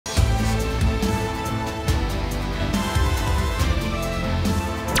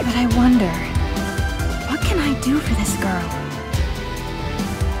I wonder, what can I do for this girl?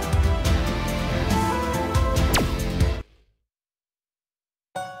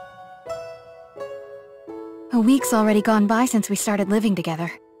 A week's already gone by since we started living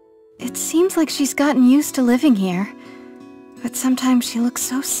together. It seems like she's gotten used to living here, but sometimes she looks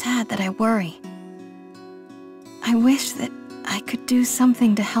so sad that I worry. I wish that I could do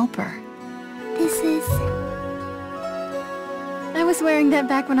something to help her. This is... I was wearing that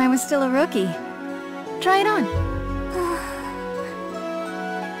back when I was still a rookie. Try it on.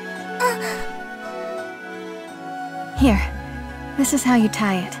 Here, this is how you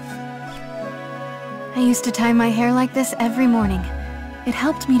tie it. I used to tie my hair like this every morning. It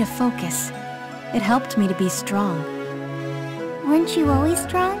helped me to focus. It helped me to be strong. Weren't you always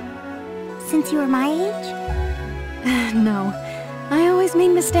strong? Since you were my age? No. I always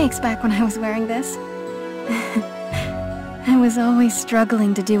made mistakes back when I was wearing this. I was always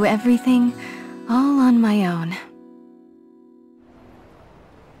struggling to do everything all on my own.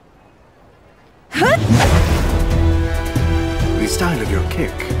 The style of your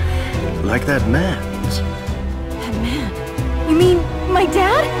kick, like that man's. That man? You mean my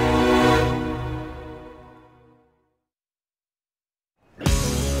dad?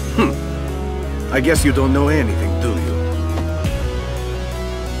 I guess you don't know anything, do you?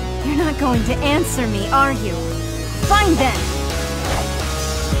 You're not going to answer me, are you? Fine then!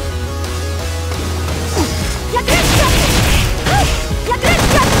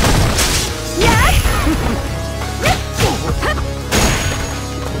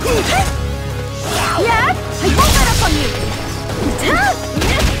 Yeah, I won't let up on you!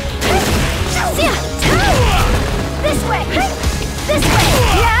 This way! This way!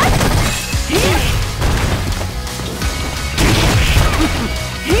 Yeah!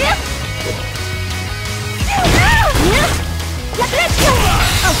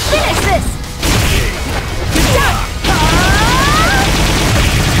 I'll finish this! You're done!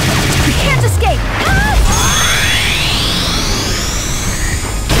 You can't escape!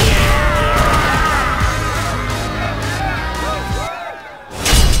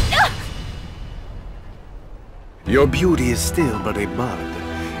 Your beauty is still but a bud.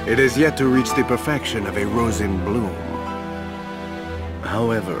 It has yet to reach the perfection of a rose in bloom.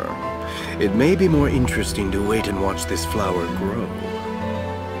 However, it may be more interesting to wait and watch this flower grow.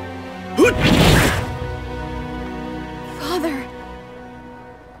 Father...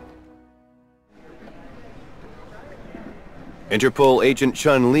 Interpol Agent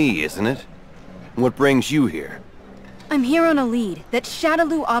Chun-Li, isn't it? What brings you here? I'm here on a lead that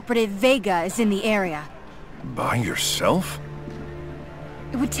Shadaloo operative Vega is in the area. By yourself?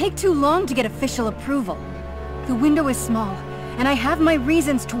 It would take too long to get official approval. The window is small, and I have my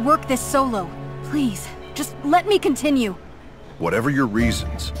reasons to work this solo. Please, just let me continue. Whatever your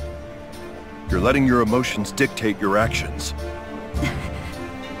reasons, you're letting your emotions dictate your actions.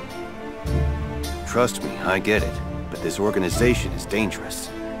 Trust me, I get it. But this organization is dangerous.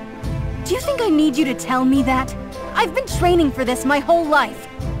 Do you think I need you to tell me that? I've been training for this my whole life.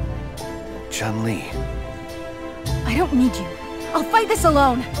 Chun-Li. I don't need you. I'll fight this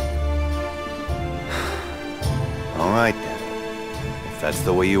alone. All right then. If that's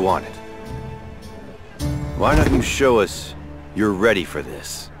the way you want it. Why don't you show us you're ready for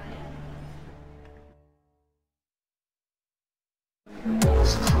this?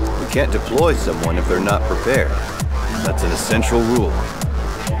 We can't deploy someone if they're not prepared. That's an essential rule.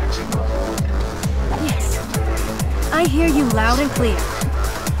 Yes. I hear you loud and clear.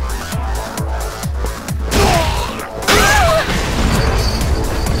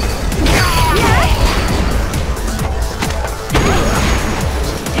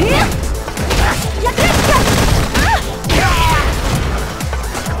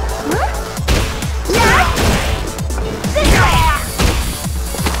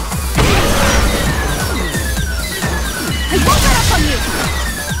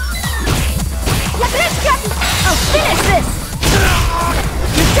 I'll finish this!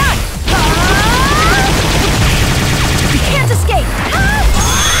 You're done! You can't escape!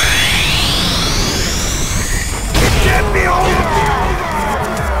 Get me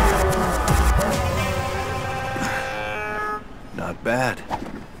Not bad.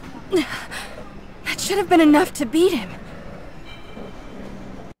 That should have been enough to beat him.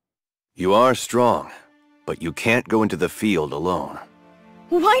 You are strong, but you can't go into the field alone.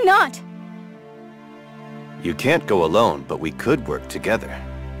 Why not? You can't go alone, but we could work together.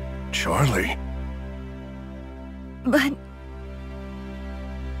 Charlie. But...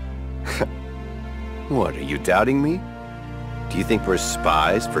 What, are you doubting me? Do you think we're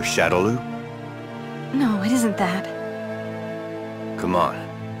spies for Shadaloo? no, it isn't that. Come on.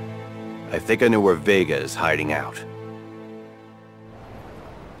 I think I know where Vega is hiding out.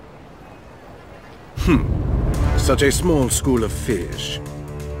 Such a small school of fish.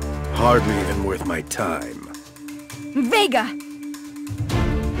 Hardly even worth my time. Vega!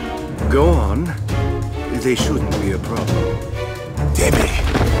 Go on. They shouldn't be a problem. Damn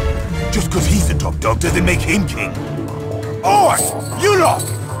it! Just because he's the top dog doesn't make him king. Oi! You lot!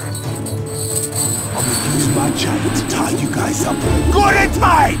 I'm gonna use my giant to tie you guys up. Good and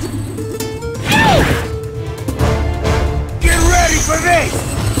tight! Get ready for this!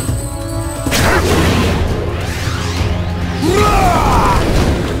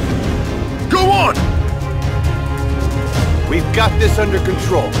 Go on! We've got this under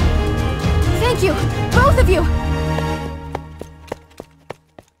control. Thank you! Both of you!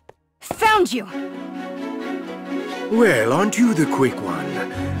 Found you! Well, aren't you the quick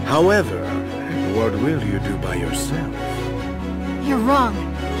one? However, what will you do by yourself? You're wrong.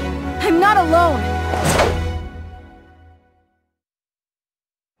 I'm not alone!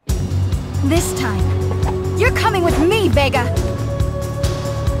 This time, you're coming with me, Vega!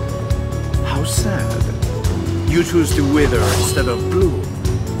 How sad. You choose to wither instead of bloom.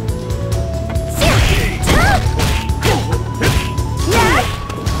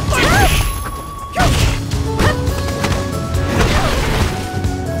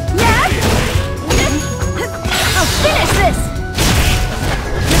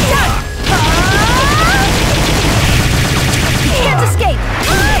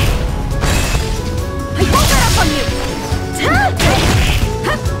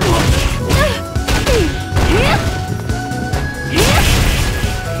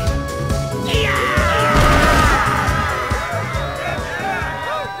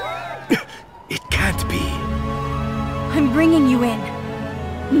 I'm bringing you in.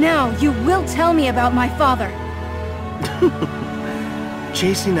 Now, you will tell me about my father.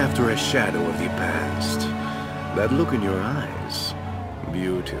 Chasing after a shadow of the past. That look in your eyes.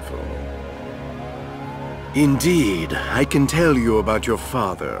 Beautiful. Indeed, I can tell you about your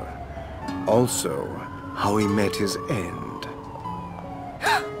father. Also, how he met his end.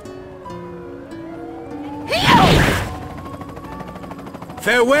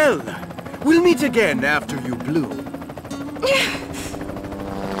 Farewell! We'll meet again after you bloom.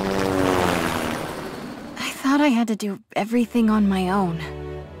 I thought I had to do everything on my own.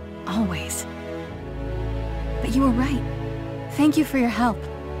 Always. But you were right. Thank you for your help.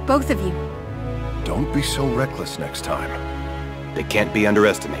 Both of you. Don't be so reckless next time. They can't be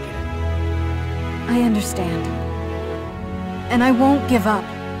underestimated. I understand. And I won't give up.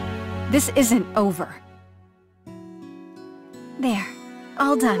 This isn't over. There.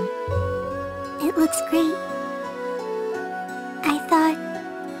 All done. It looks great. I thought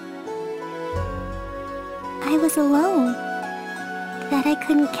I was alone. That I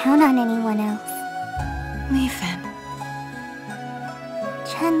couldn't count on anyone else. Li Fen.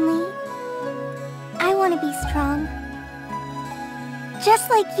 Chun-Li, I want to be strong. Just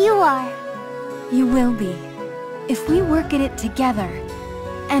like you are. You will be. If we work at it together,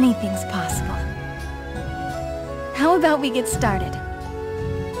 anything's possible. How about we get started?